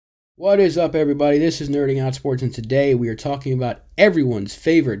What is up, everybody? This is Nerding Out Sports, and today we are talking about everyone's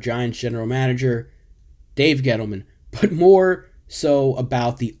favorite Giants general manager, Dave Gettleman, but more so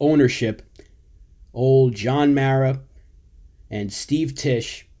about the ownership, old John Mara and Steve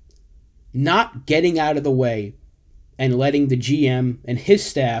Tisch, not getting out of the way and letting the GM and his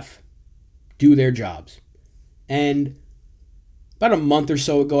staff do their jobs. And about a month or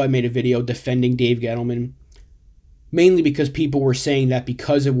so ago, I made a video defending Dave Gettleman, mainly because people were saying that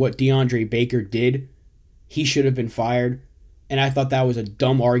because of what DeAndre Baker did, he should have been fired. And I thought that was a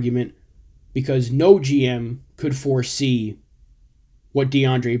dumb argument because no GM could foresee what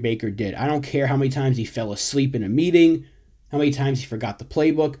DeAndre Baker did. I don't care how many times he fell asleep in a meeting, how many times he forgot the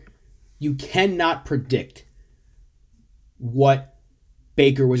playbook. You cannot predict what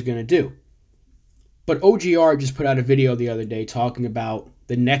Baker was going to do. But OGR just put out a video the other day talking about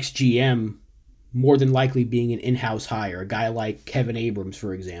the next GM more than likely being an in-house hire, a guy like Kevin Abrams,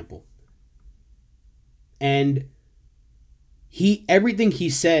 for example. And everything he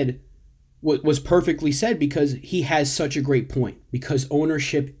said was perfectly said because he has such a great point. Because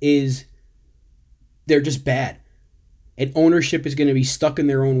ownership they're just bad. And ownership is going to be stuck in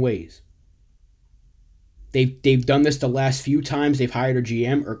their own ways. They've done this the last few times they've hired a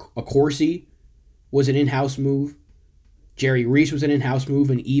GM. Or a Corsi was an in-house move. Jerry Reese was an in-house move.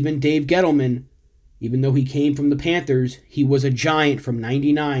 And even Dave Gettleman, even though he came from the Panthers, he was a Giant from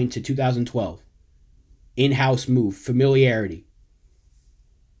 99 to 2012. In-house move, familiarity.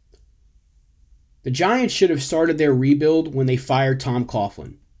 The Giants should have started their rebuild when they fired Tom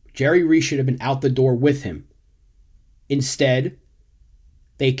Coughlin. Jerry Reese should have been out the door with him. Instead,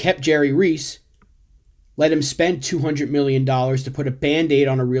 they kept Jerry Reese, let him spend $200 million to put a Band-Aid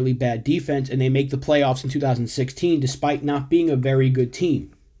on a really bad defense, and they make the playoffs in 2016 despite not being a very good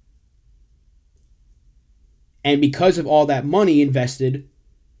team. And because of all that money invested,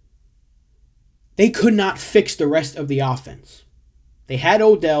 they could not fix the rest of the offense. They had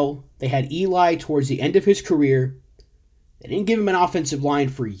Odell. They had Eli towards the end of his career. They didn't give him an offensive line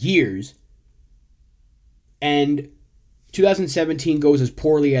for years. And 2017 goes as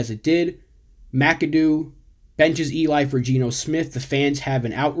poorly as it did. McAdoo benches Eli for Geno Smith. The fans have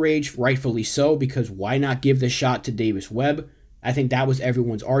an outrage, rightfully so, because why not give the shot to Davis Webb? I think that was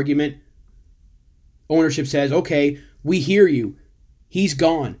everyone's argument. Ownership says, okay, we hear you. He's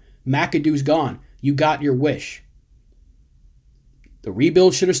gone. McAdoo's gone. You got your wish. The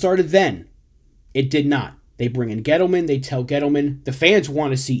rebuild should have started then. It did not. They bring in Gettleman. They tell Gettleman, the fans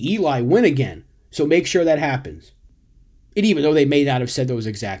want to see Eli win again, so make sure that happens. And even though they may not have said those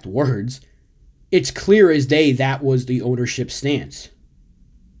exact words, it's clear as day that was the ownership stance.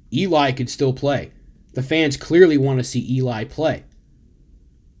 Eli could still play. The fans clearly want to see Eli play.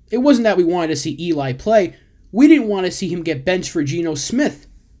 It wasn't that we wanted to see Eli play. We didn't want to see him get benched for Geno Smith.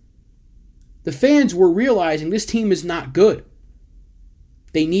 The fans were realizing this team is not good.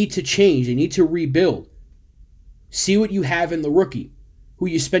 They need to change. They need to rebuild. See what you have in the rookie, who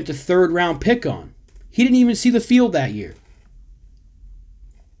you spent a third-round pick on. He didn't even see the field that year.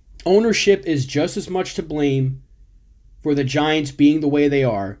 Ownership is just as much to blame for the Giants being the way they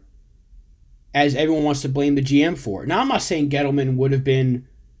are as everyone wants to blame the GM for. Now, I'm not saying Gettleman would have been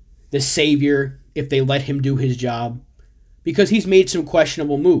the savior if they let him do his job, because he's made some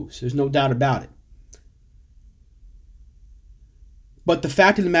questionable moves. There's no doubt about it. But the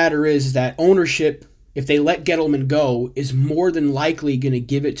fact of the matter is that ownership, if they let Gettleman go, is more than likely going to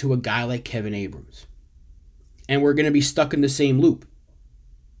give it to a guy like Kevin Abrams. And we're going to be stuck in the same loop.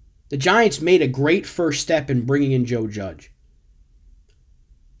 The Giants made a great first step in bringing in Joe Judge.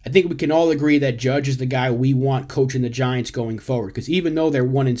 I think we can all agree that Judge is the guy we want coaching the Giants going forward. Because even though they're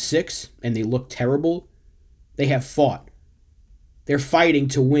 1-6 and they look terrible, they have fought. They're fighting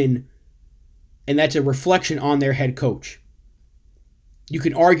to win. And that's a reflection on their head coach. You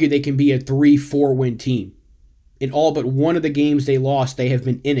can argue they can be a 3-4 win team. In all but one of the games they lost, they have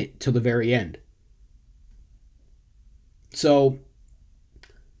been in it till the very end. So,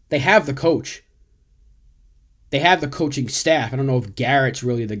 they have the coach. They have the coaching staff. I don't know if Garrett's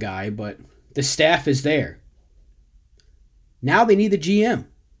really the guy, but the staff is there. Now they need the GM.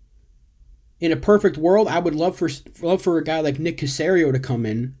 In a perfect world, I would love for a guy like Nick Caserio to come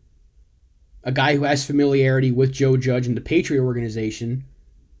in, a guy who has familiarity with Joe Judge and the Patriot organization,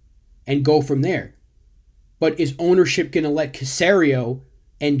 and go from there. But is ownership going to let Caserio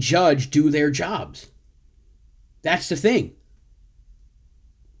and Judge do their jobs? That's the thing.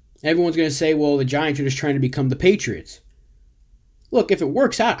 Everyone's going to say, well, the Giants are just trying to become the Patriots. Look, if it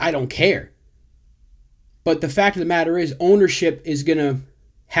works out, I don't care. But the fact of the matter is, ownership is going to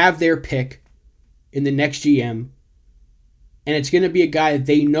have their pick in the next GM. And it's going to be a guy that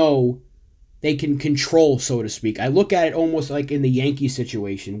they know they can control, so to speak. I look at it almost like in the Yankees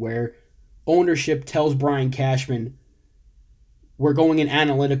situation where ownership tells Brian Cashman, we're going an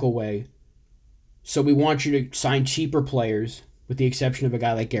analytical way, so we want you to sign cheaper players, with the exception of a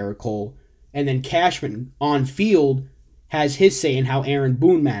guy like Garrett Cole. And then Cashman, on field, has his say in how Aaron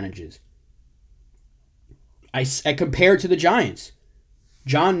Boone manages. I compare it to the Giants.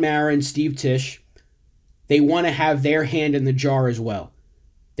 John Mara and Steve Tisch, they want to have their hand in the jar as well.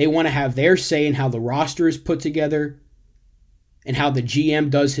 They want to have their say in how the roster is put together and how the GM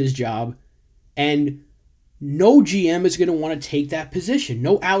does his job. And no GM is going to want to take that position.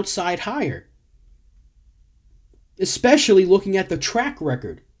 No outside hire. Especially looking at the track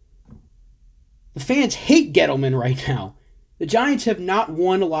record. The fans hate Gettleman right now. The Giants have not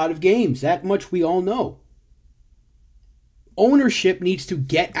won a lot of games. That much we all know. Ownership needs to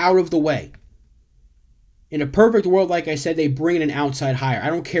get out of the way. In a perfect world, like I said, they bring in an outside hire. I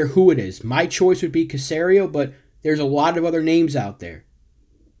don't care who it is. My choice would be Caserio, but there's a lot of other names out there.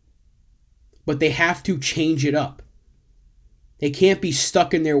 But they have to change it up. They can't be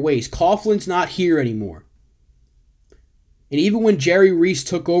stuck in their ways. Coughlin's not here anymore. And even when Jerry Reese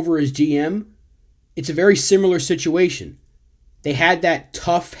took over as GM, it's a very similar situation. They had that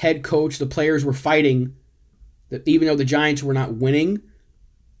tough head coach. The players were fighting, even though the Giants were not winning.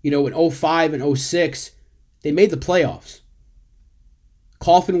 In 05 and 06, they made the playoffs.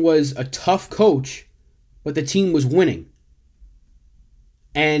 Coughlin was a tough coach, but the team was winning.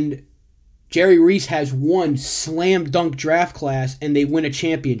 And Jerry Reese has one slam dunk draft class, and they win a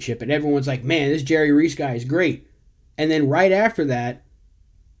championship. And everyone's like, man, this Jerry Reese guy is great. And then right after that,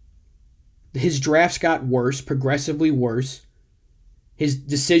 his drafts got worse, progressively worse. His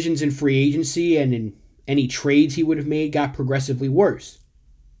decisions in free agency and in any trades he would have made got progressively worse.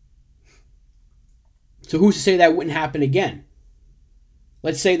 So who's to say that wouldn't happen again?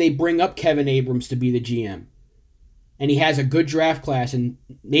 Let's say they bring up Kevin Abrams to be the GM. And he has a good draft class, and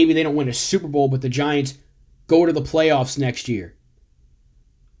maybe they don't win a Super Bowl, but the Giants go to the playoffs next year.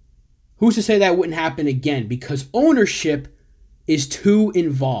 Who's to say that wouldn't happen again? Because ownership is too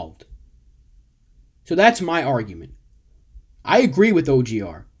involved. So that's my argument. I agree with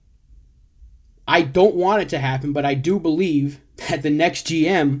OGR. I don't want it to happen, but I do believe that the next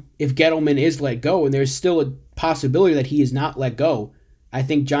GM, if Gettleman is let go, and there's still a possibility that he is not let go, I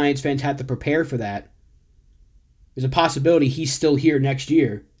think Giants fans have to prepare for that. There's a possibility he's still here next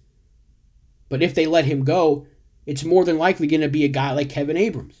year. But if they let him go, it's more than likely going to be a guy like Kevin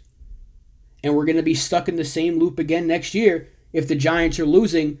Abrams. And we're going to be stuck in the same loop again next year. If the Giants are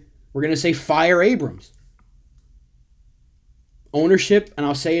losing, we're going to say fire Abrams. Ownership, and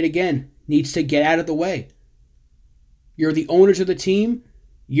I'll say it again, needs to get out of the way. You're the owners of the team.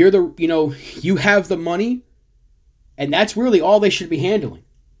 You have the money. And that's really all they should be handling.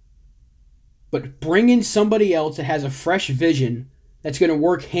 But bring in somebody else that has a fresh vision that's going to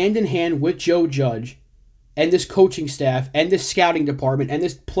work hand in hand with Joe Judge and this coaching staff and this scouting department and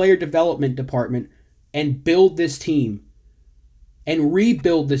this player development department and build this team and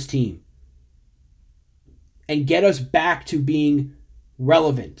rebuild this team and get us back to being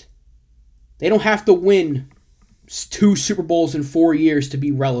relevant. They don't have to win 2 Super Bowls in 4 years to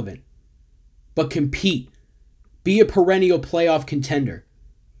be relevant, but compete. Be a perennial playoff contender.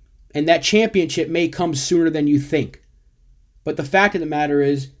 And that championship may come sooner than you think. But the fact of the matter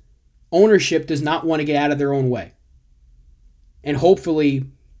is, ownership does not want to get out of their own way. And hopefully,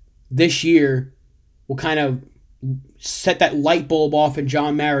 this year will kind of set that light bulb off in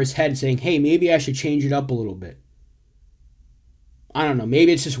John Mara's head saying, hey, maybe I should change it up a little bit. I don't know.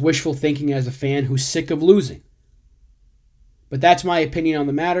 Maybe it's just wishful thinking as a fan who's sick of losing. But that's my opinion on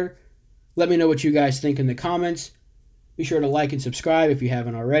the matter. Let me know what you guys think in the comments. Be sure to like and subscribe if you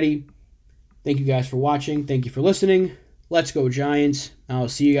haven't already. Thank you guys for watching. Thank you for listening. Let's go Giants. I'll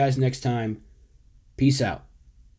see you guys next time. Peace out.